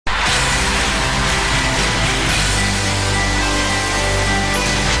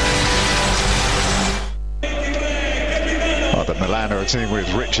They're a team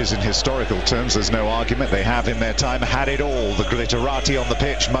with riches in historical terms, there's no argument. They have in their time had it all. The glitterati on the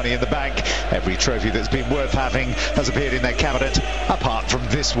pitch, money in the bank. Every trophy that's been worth having has appeared in their cabinet, apart from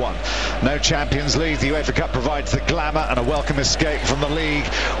this one. No Champions League. The UEFA Cup provides the glamour and a welcome escape from the league,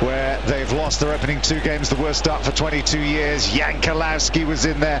 where they've lost their opening 2 games, the worst start for 22 years. Jankelowski was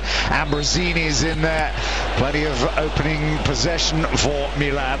in there, Ambrosini's in there. Plenty of opening possession for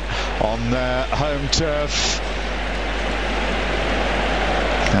Milan on their home turf.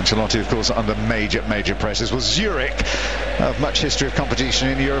 Ancelotti, of course, under major pressures. Was Zurich, of much history of competition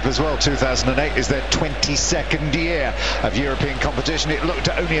in Europe as well. 2008 is their 22nd year of European competition. It looked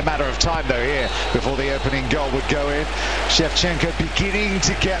only a matter of time, though, here before the opening goal would go in. Shevchenko beginning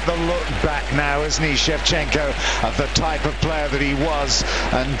to get the look back now, isn't he? Shevchenko, of the type of player that he was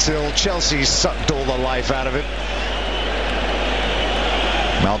until Chelsea sucked all the life out of him.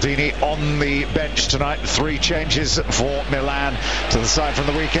 Maldini on the bench tonight. 3 changes for Milan to the side from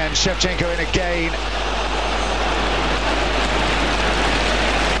the weekend. Shevchenko in again.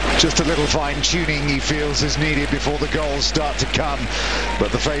 Just a little fine-tuning he feels is needed before the goals start to come.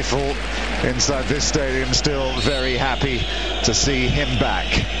 But the faithful inside this stadium still very happy to see him back.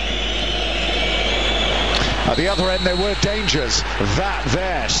 At the other end there were dangers. That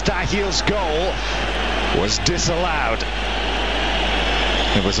there, Stahil's goal was disallowed.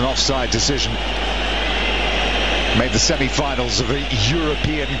 It was an offside decision. Made the semi-finals of the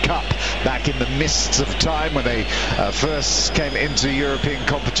European Cup back in the mists of time when they first came into European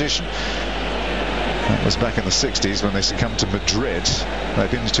competition. That was back in the 60s when they succumbed to Madrid. They've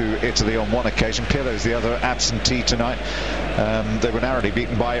been to Italy on one occasion. Pirlo's the other absentee tonight. They were narrowly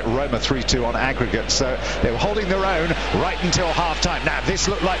beaten by Roma 3-2 on aggregate, so they were holding their own right until half-time. Now this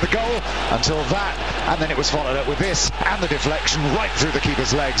looked like the goal until that, and then it was followed up with this and the deflection right through the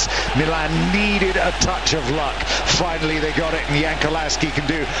keeper's legs. Milan needed a touch of luck. Finally they got it, and Jankelowski can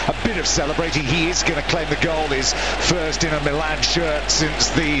do a bit of celebrating. He is going to claim the goal, his first in a Milan shirt since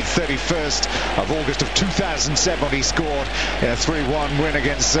the 31st of August of 2007 when he scored in a 3-1 win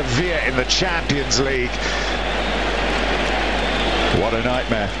against Sevilla in the Champions League. What a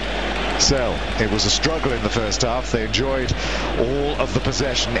nightmare. So it was a struggle in the first half. They enjoyed all of the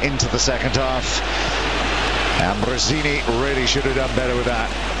possession into the second half. Ambrosini really should have done better with that.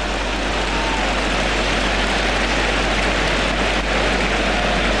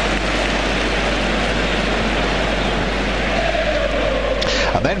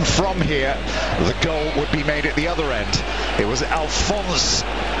 And then from here, the goal would be made at the other end. It was Alphonse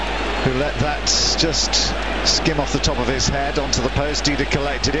who let that just skim off the top of his head onto the post. He'd have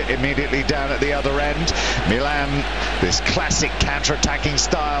collected it immediately down at the other end. Milan, this classic counter-attacking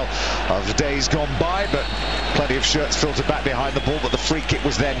style of days gone by, but plenty of shirts filtered back behind the ball, but the free kick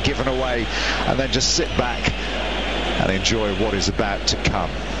was then given away. And then just sit back and enjoy what is about to come.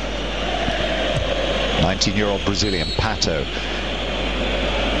 19-year-old Brazilian, Pato.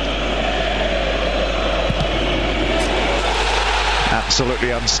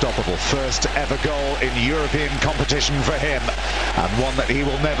 Absolutely unstoppable. First ever goal in European competition for him, and one that he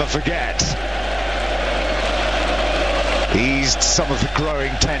will never forget. Eased some of the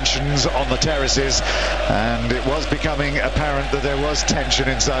growing tensions on the terraces, and it was becoming apparent that there was tension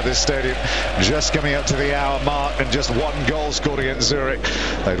inside this stadium. Just coming up to the hour mark, and just 1 goal scored against Zurich.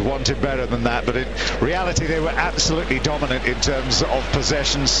 They'd wanted better than that, but in reality they were absolutely dominant in terms of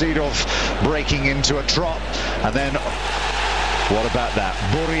possession. Seedorf breaking into a trot, and then what about that?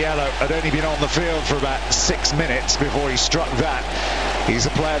 Borriello had only been on the field for about 6 minutes before he struck that. He's a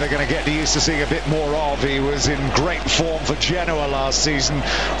player they're going to get used to seeing a bit more of. He was in great form for Genoa last season,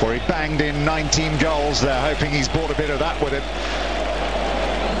 where he banged in 19 goals. They're hoping he's brought a bit of that with him.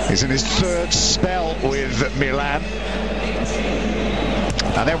 He's in his 3rd spell with Milan.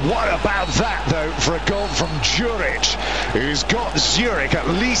 And then what about that, though, for a goal from Zurich, who's got Zurich at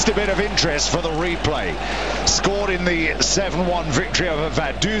least a bit of interest for the replay. Scored in the 7-1 victory over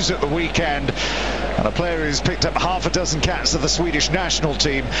Vaduz at the weekend, and a player who's picked up half a dozen caps of the Swedish national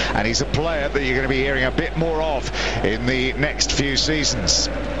team, and he's a player that you're going to be hearing a bit more of in the next few seasons.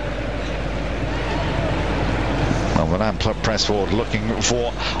 Well, Milan press forward looking for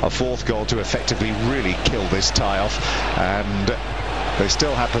a 4th goal to effectively really kill this tie-off, and they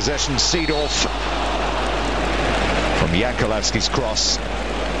still have possession. Seedorf from Jankelowski's cross,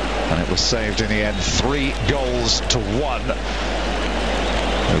 and it was saved in the end. 3 goals to 1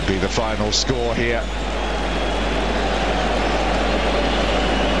 would be the final score here.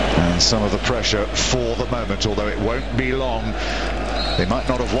 And some of the pressure for the moment, although it won't be long. They might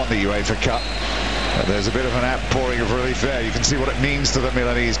not have won the UEFA Cup, And there's a bit of an outpouring of relief there. You can see what it means to the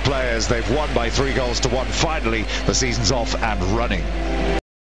Milanese players. They've won by 3 goals to 1. Finally, the season's off and running.